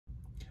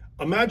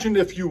Imagine,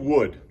 if you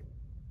would,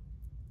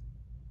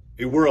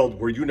 a world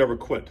where you never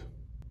quit,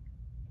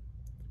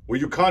 where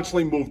you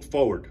constantly moved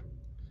forward,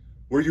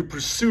 where you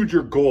pursued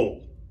your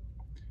goal,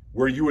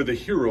 where you were the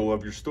hero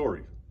of your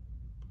story.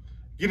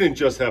 You didn't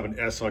just have an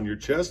S on your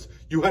chest,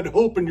 you had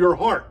hope in your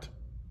heart.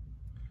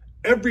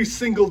 Every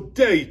single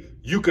day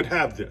you could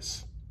have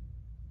this,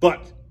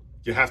 but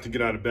you have to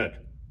get out of bed.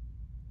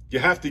 You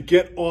have to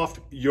get off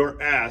your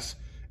ass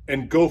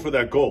and go for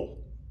that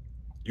goal.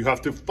 You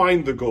have to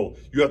find the goal.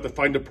 You have to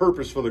find a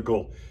purpose for the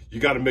goal. You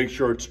got to make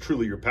sure it's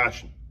truly your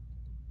passion.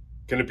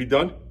 Can it be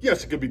done?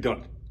 Yes, it can be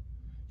done.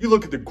 You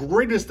look at the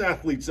greatest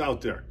athletes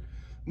out there.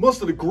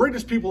 Most of the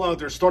greatest people out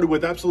there started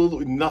with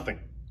absolutely nothing.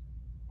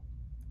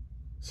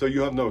 So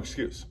you have no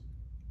excuse.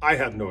 I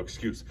have no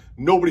excuse.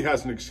 Nobody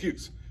has an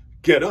excuse.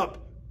 Get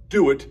up,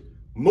 do it,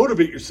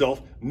 motivate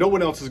yourself. No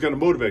one else is going to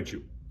motivate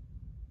you.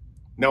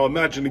 Now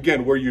imagine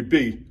again where you'd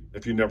be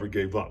if you never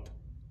gave up.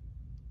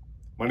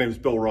 My name is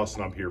Bill Ross,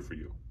 and I'm here for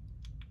you.